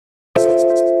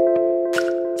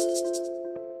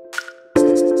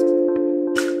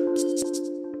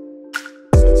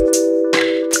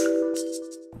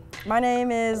My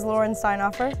name is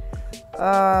Steinhofer.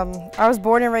 I was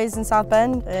born and raised in South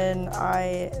Bend, and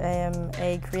I am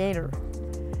a creator.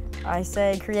 I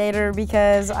say creator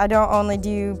because I don't only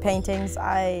do paintings,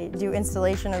 I do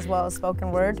installation as well as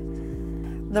spoken word.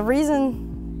 The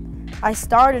reason I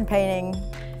started painting,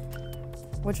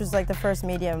 which was like the first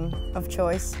medium of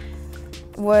choice,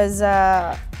 was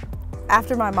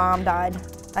after my mom died.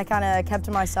 I kind of kept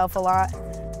to myself a lot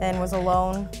and was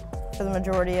alone for the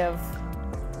majority of,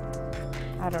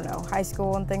 I don't know, high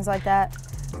school and things like that.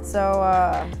 So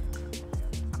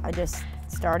I just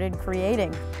started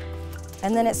creating.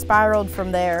 And then it spiraled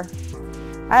from there.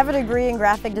 I have a degree in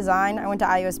graphic design. I went to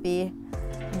IUSB,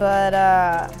 but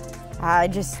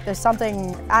there's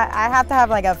something, I have to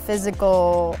have like a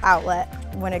physical outlet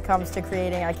when it comes to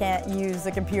creating. I can't use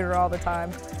the computer all the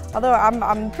time. Although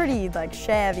I'm pretty like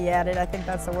shabby at it, I think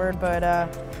that's the word, but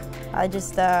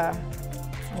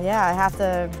yeah, I have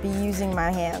to be using my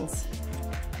hands.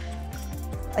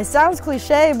 It sounds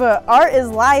cliche, but art is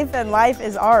life and life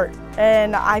is art.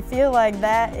 And I feel like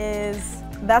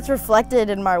that's reflected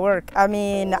in my work. I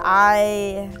mean,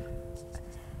 art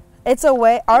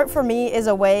for me is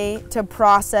a way to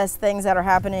process things that are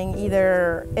happening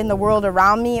either in the world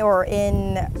around me or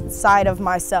inside of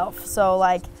myself. So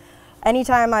like,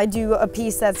 anytime I do a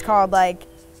piece that's called like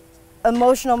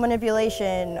emotional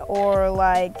manipulation or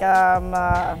like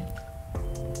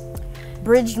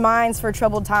bridged minds for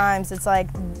troubled times, it's like,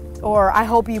 or I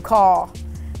hope you call,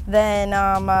 then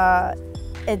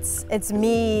it's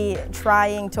me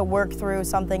trying to work through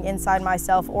something inside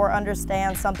myself or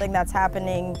understand something that's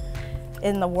happening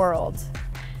in the world.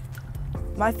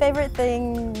 My favorite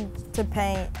thing to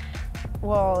paint,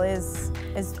 well, is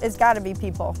got to be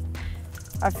people.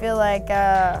 I feel like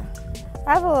I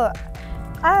have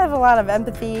a lot of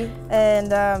empathy,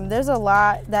 and there's a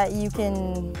lot that you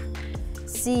can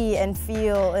see and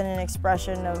feel in an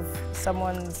expression of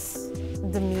someone's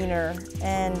demeanor,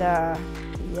 and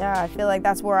yeah, I feel like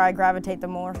that's where I gravitate the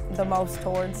most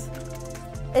towards.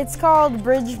 It's called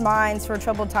Bridged Minds for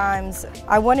Troubled Times.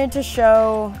 I wanted to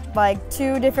show like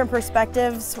two different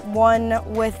perspectives, one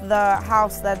with the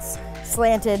house that's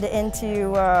slanted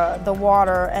into the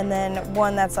water, and then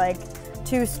one that's like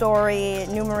two-story,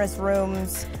 numerous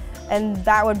rooms, and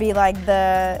that would be like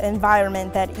the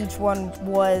environment that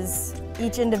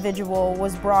each individual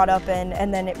was brought up in,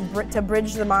 and then to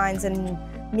bridge the minds and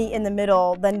meet in the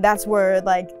middle, then that's where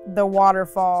like the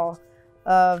waterfall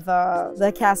of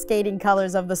the cascading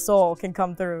colors of the soul can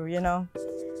come through, you know?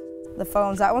 The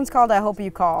phones, that one's called I Hope You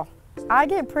Call. I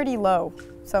get pretty low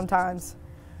sometimes.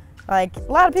 Like,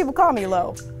 a lot of people call me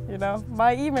low, you know?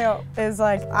 My email is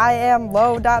like,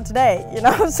 IamLow.today, you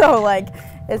know? So like,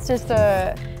 it's just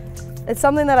it's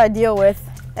something that I deal with,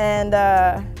 and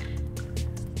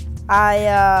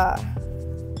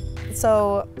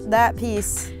so that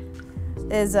piece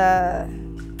is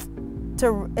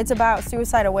it's about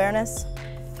suicide awareness.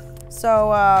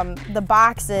 So the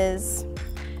boxes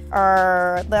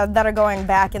that are going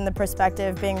back in the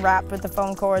perspective, being wrapped with the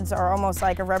phone cords, are almost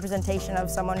like a representation of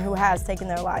someone who has taken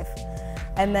their life.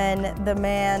 And then the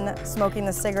man smoking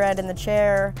the cigarette in the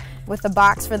chair with the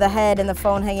box for the head and the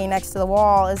phone hanging next to the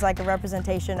wall is like a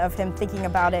representation of him thinking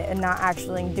about it and not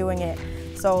actually doing it.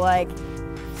 So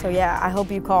yeah, I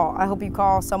hope you call. I hope you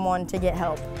call someone to get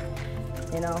help,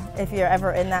 you know, if you're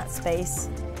ever in that space.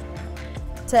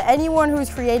 To anyone who's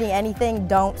creating anything,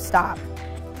 don't stop.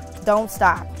 Don't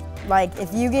stop. Like,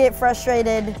 if you get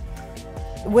frustrated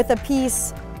with a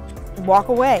piece, walk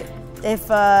away.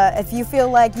 If you feel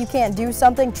like you can't do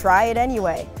something, try it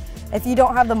anyway. If you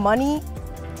don't have the money,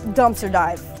 dumpster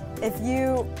dive.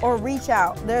 Or reach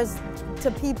out. There's to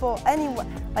people anyway.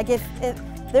 Like if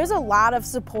there's a lot of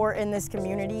support in this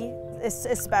community,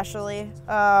 especially,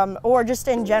 or just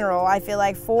in general. I feel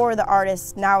like for the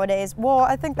artists nowadays. Well,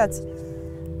 I think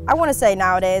I want to say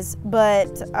nowadays,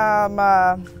 but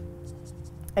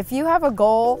if you have a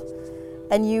goal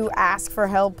and you ask for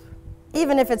help,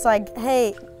 even if it's like,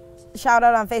 hey, shout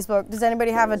out on Facebook, does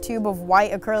anybody have a tube of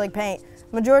white acrylic paint?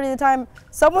 Majority of the time,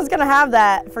 someone's gonna have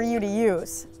that for you to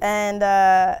use. And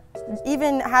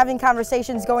even having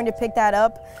conversations, going to pick that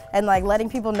up and like letting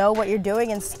people know what you're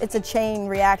doing, and it's a chain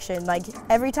reaction. Like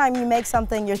every time you make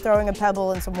something, you're throwing a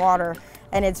pebble in some water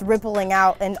and it's rippling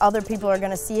out, and other people are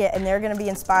gonna see it and they're gonna be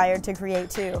inspired to create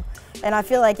too. And I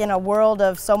feel like in a world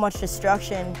of so much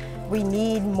destruction, we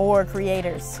need more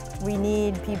creators. We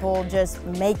need people just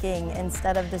making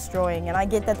instead of destroying. And I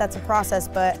get that that's a process,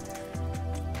 but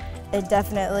it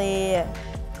definitely,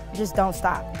 just don't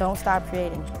stop. Don't stop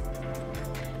creating.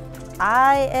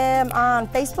 I am on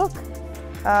Facebook.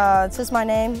 It's just my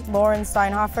name,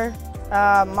 Steinhofer.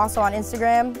 I'm also on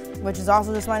Instagram, which is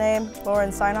also just my name,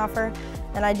 Lauren Steinhofer.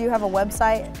 And I do have a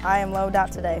website,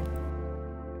 IamLow.today.